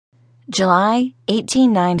July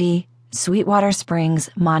 1890, Sweetwater Springs,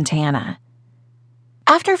 Montana.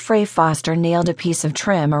 After Fray Foster nailed a piece of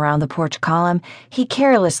trim around the porch column, he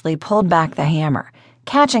carelessly pulled back the hammer,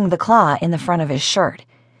 catching the claw in the front of his shirt.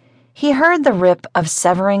 He heard the rip of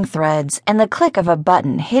severing threads and the click of a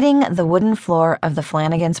button hitting the wooden floor of the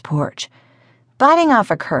Flanagans' porch. Biting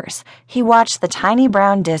off a curse, he watched the tiny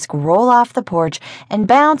brown disc roll off the porch and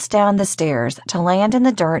bounce down the stairs to land in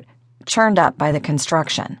the dirt churned up by the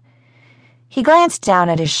construction. He glanced down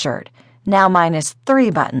at his shirt, now minus 3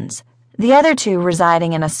 buttons, the other 2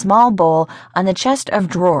 residing in a small bowl on the chest of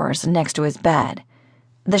drawers next to his bed.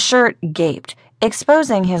 The shirt gaped,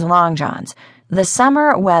 exposing his long johns, the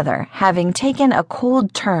summer weather having taken a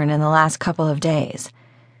cold turn in the last couple of days.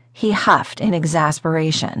 He huffed in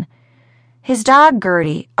exasperation. His dog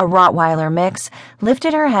Gertie, a Rottweiler mix,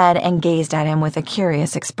 lifted her head and gazed at him with a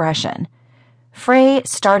curious expression. Fray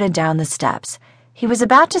started down the steps. He was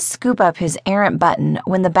about to scoop up his errant button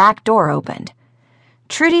when the back door opened.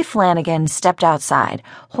 Trudy Flanagan stepped outside,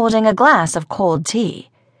 holding a glass of cold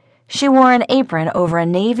tea. She wore an apron over a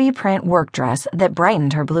navy print work dress that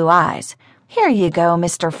brightened her blue eyes. "Here you go,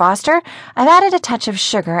 Mr. Foster. I've added a touch of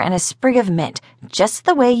sugar and a sprig of mint, just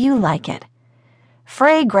the way you like it."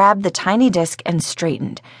 Fray grabbed the tiny disc and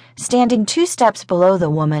straightened. Standing 2 steps below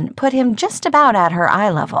the woman put him just about at her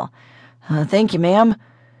eye level. "Thank you, ma'am."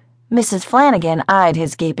 Mrs. Flanagan eyed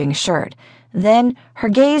his gaping shirt. Then her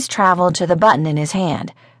gaze traveled to the button in his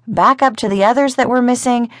hand, back up to the others that were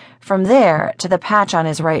missing, from there to the patch on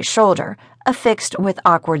his right shoulder, affixed with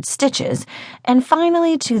awkward stitches, and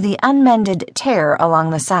finally to the unmended tear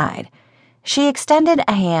along the side. She extended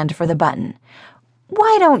a hand for the button.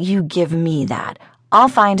 "Why don't you give me that? I'll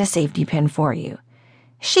find a safety pin for you."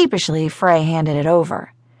 Sheepishly, Fray handed it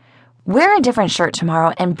over. "Wear a different shirt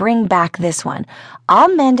tomorrow and bring back this one.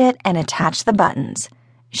 I'll mend it and attach the buttons."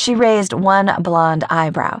 She raised one blonde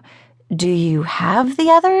eyebrow. "Do you have the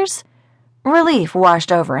others?" Relief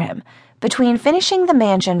washed over him. Between finishing the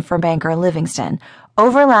mansion for banker Livingston,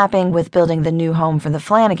 overlapping with building the new home for the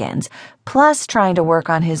Flanagans, plus trying to work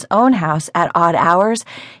on his own house at odd hours,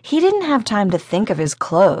 he didn't have time to think of his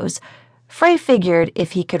clothes. Fray figured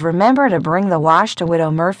if he could remember to bring the wash to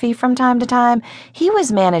Widow Murphy from time to time, he was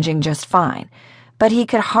managing just fine. But he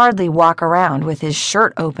could hardly walk around with his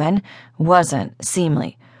shirt open. Wasn't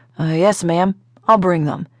seemly. "Yes, ma'am. I'll bring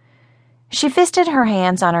them." She fisted her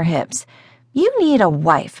hands on her hips. "You need a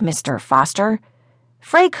wife, Mr. Foster."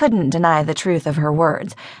 Fray couldn't deny the truth of her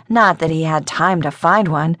words. Not that he had time to find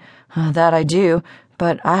one. "That I do,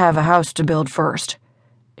 but I have a house to build first."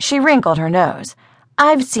 She wrinkled her nose.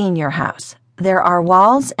 "I've seen your house. There are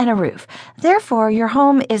walls and a roof. Therefore, your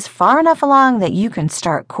home is far enough along that you can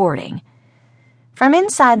start courting." From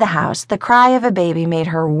inside the house, the cry of a baby made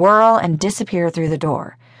her whirl and disappear through the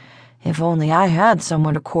door. "If only I had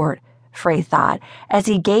someone to court," Fray thought, as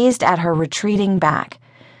he gazed at her retreating back.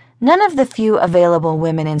 None of the few available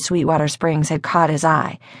women in Sweetwater Springs had caught his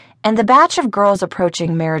eye, and the batch of girls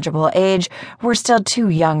approaching marriageable age were still too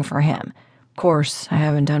young for him. "Course, I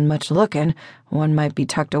haven't done much looking. One might be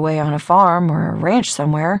tucked away on a farm or a ranch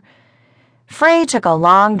somewhere." Fray took a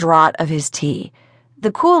long draught of his tea,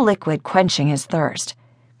 the cool liquid quenching his thirst.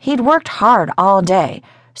 He'd worked hard all day,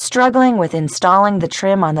 struggling with installing the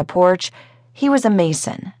trim on the porch. He was a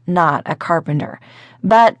mason, not a carpenter.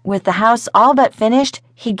 But with the house all but finished,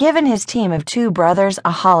 he'd given his team of 2 brothers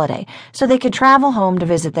a holiday so they could travel home to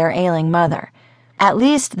visit their ailing mother. At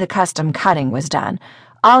least the custom cutting was done.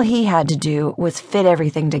 All he had to do was fit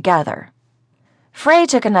everything together. Fray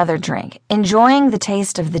took another drink, enjoying the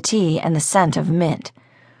taste of the tea and the scent of mint.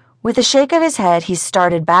 With a shake of his head, he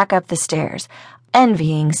started back up the stairs,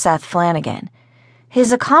 envying Seth Flanagan.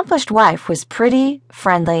 His accomplished wife was pretty,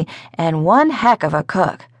 friendly, and one heck of a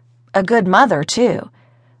cook. A good mother, too.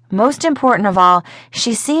 Most important of all,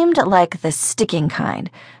 she seemed like the sticking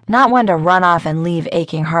kind, not one to run off and leave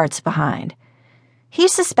aching hearts behind. He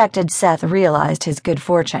suspected Seth realized his good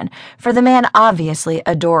fortune, for the man obviously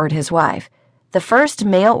adored his wife, the first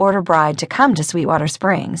mail-order bride to come to Sweetwater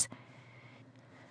Springs.